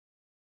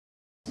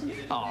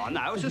Oh,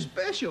 no, it's a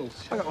special.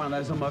 I got one of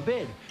those on my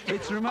bed.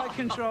 It's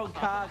remote-controlled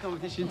car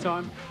competition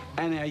time,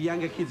 and our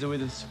younger kids are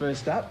with us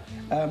first up.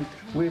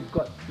 We've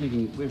said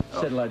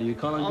hello to you,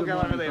 Colin. I'll Good go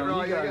morning, over there, Colin.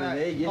 right? You go over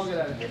there, yes. I'll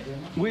get over there.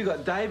 We've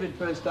got David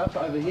first up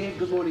over here.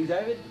 Good morning,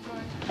 David.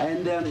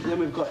 And then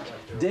we've got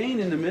Dean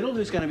in the middle,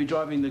 who's going to be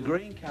driving the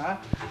green car,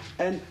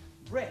 and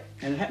Brett.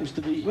 And it happens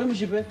to be... When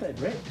was your birthday,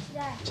 Brett?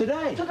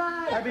 Today. Today.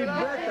 Happy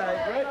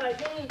birthday,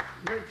 Brett.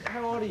 Brett,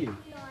 how old are you?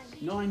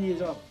 9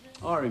 years old.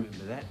 I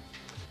remember that.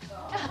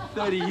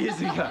 30 years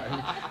ago.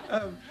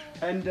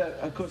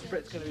 Of course,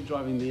 Brett's going to be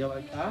driving the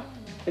yellow car.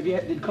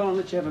 Did Colin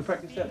let you have a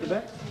practice out the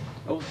back?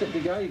 All set to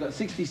go. You've got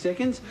 60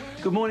 seconds.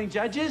 Good morning,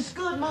 judges.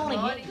 Good morning.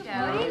 Good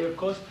morning. Of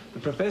course, the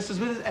professor's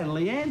with us, and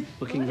Leanne,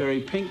 looking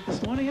very pink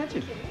this morning, aren't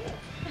you?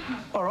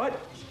 All right.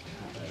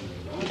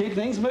 Keep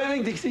things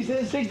moving. Dixie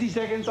says 60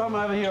 seconds. I'm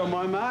over here on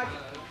my mark.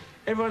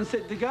 Everyone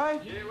set to go?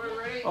 Yeah, we're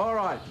ready. All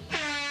right.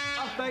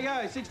 Off they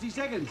go. 60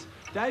 seconds.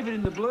 David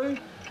in the blue.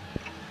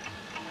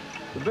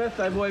 The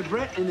birthday boy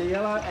Brett in the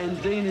yellow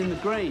and Dean in the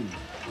green.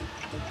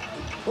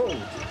 Whoa.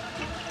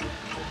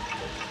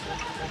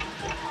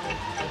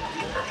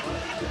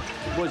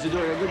 Boys are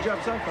doing a good job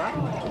so far.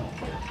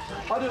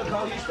 I'll do it,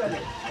 Cole. You stand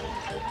there.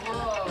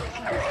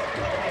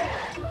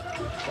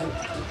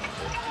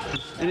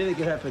 Anything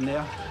could happen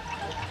now.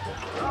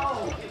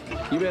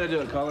 You better do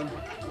it, Colin.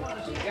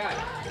 Go.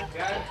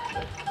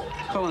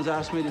 Colin's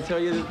asked me to tell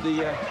you that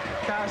the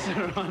cars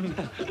are on,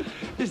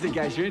 just in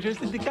case you're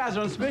interested, the cars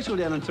are on special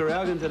down in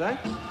Traralgon today.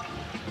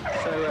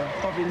 So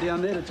pop in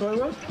down there to Toy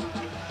World.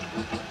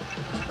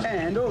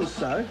 And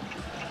also,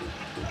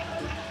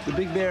 the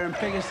Big Bear and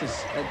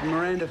Pegasus at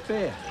Miranda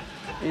Fair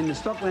in the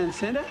Stockland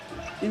Centre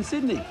in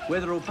Sydney,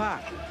 Wetherill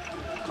Park.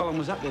 Colin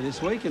was up there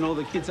this week and all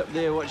the kids up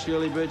there watched the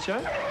early bird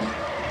show.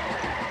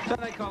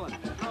 Don't they, Colin?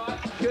 Right.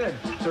 Good.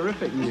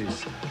 Terrific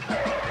news.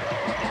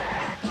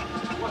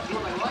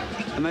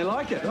 And they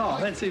like it. Oh,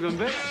 that's even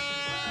better.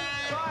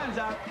 Time's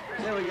up.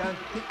 There we go.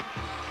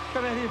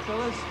 Come out here,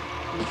 fellas.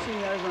 We'll see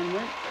how everyone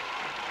went.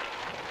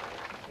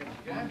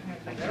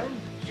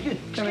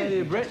 Come out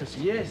here, Brett.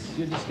 Yes,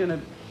 you're just going to...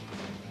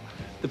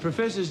 The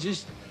professor's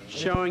just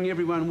showing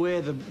everyone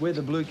where the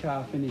blue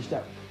car finished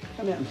up.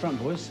 Come out in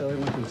front, boys, so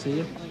everyone can see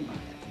you.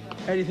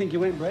 How do you think you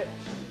went, Brett?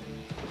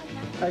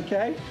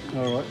 Okay.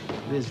 All right.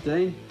 There's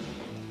Dean.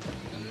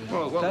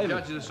 Well, while the David.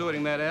 judges are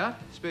sorting that out,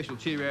 special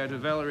cheer out to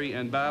Valerie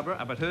and Barbara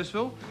up at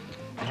Hurstville.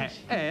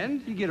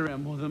 And You get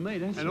around more than me,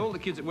 don't you? and all the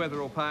kids at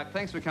Wetherill Park,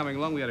 thanks for coming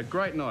along. We had a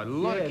great night. A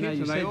lot of no, kids,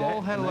 you and they said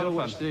all that, had a and lot they of all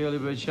fun. watched the early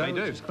bird show, They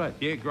do. which is great.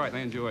 Yeah, great.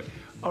 They enjoy it.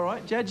 All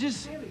right,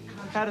 judges.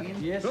 How did...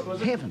 Yes,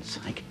 was it? Heaven's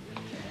sake.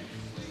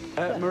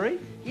 Marie?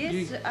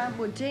 Yes,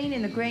 well, Dean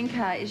in the green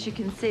car, as you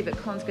can see, but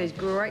Con's got his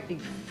great big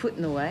foot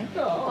in the way.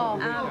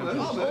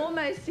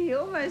 He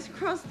almost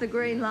crossed the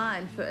green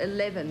line for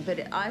 11,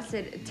 but I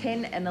said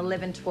 10 and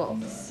 11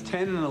 twelfths.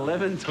 10 and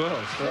 11,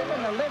 12.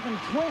 7, 11,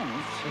 12.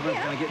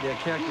 Everyone's going to get their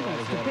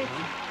calculators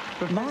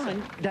out.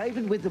 Mine,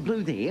 David with the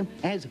blue there,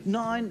 has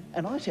 9,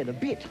 and I said a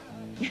bit.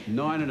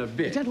 9 and a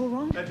bit. Is that all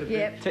right? That's a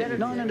Yep. bit.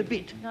 9 and a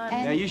bit.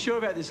 Now, you sure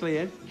about this,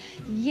 Leanne?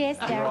 Yes,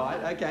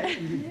 Darryl. Right, okay.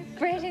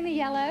 Brett in the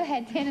yellow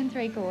had 10 and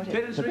 3/4.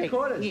 10 and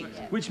 3/4. Yes.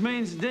 Which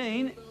means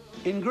Dean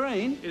in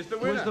green Is the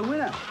winner. was the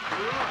winner.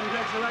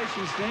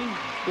 Congratulations, Dean,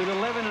 with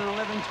 11 and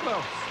 11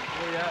 twelfths.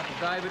 Here we are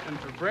for David and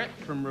for Brett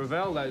from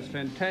Ravel, those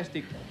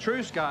fantastic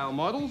true scale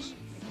models.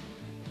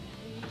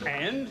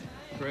 And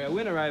for our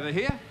winner over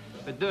here,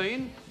 for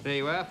Dean, there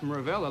you are from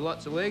Ravel,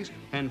 lots of legs.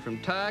 And from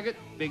Target,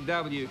 Big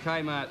W,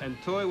 Kmart and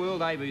Toy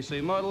World,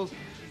 ABC models,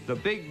 the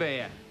Big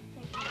Bear.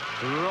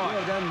 Right.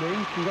 Well done,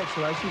 Dean.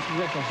 Congratulations.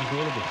 Congratulations to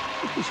all of you.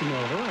 You're pushing me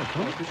out of the way,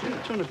 Colin.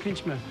 You're trying to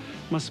pinch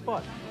my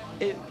spot.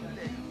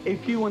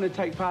 If you want to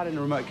take part in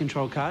the remote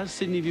control cars,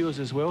 Sydney viewers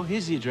as well,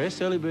 here's the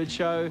address, Early Bird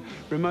Show,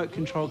 Remote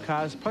Control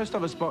Cars, Post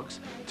Office Box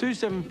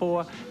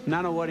 274,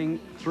 Nunawading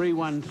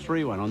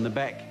 3131 on the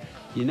back.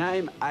 Your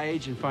name,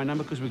 age and phone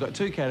number, because we've got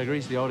 2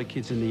 categories, the older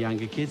kids and the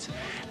younger kids.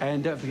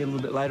 And don't forget, a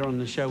little bit later on in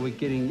the show, we're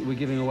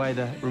giving away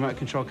the remote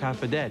control car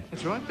for Dad.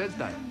 That's right, Dad's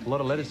Day. A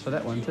lot of letters for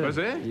that one too. Was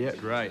there? Yeah.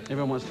 Great.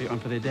 Everyone wants to get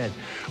one for their dad.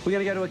 We're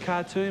going to go to a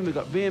cartoon. We've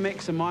got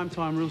BMX and Mime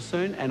Time real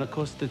soon, and of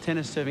course the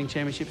tennis serving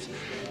championships.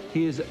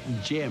 Here's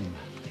Gem.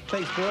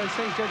 Thanks, boys.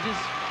 Thanks, judges.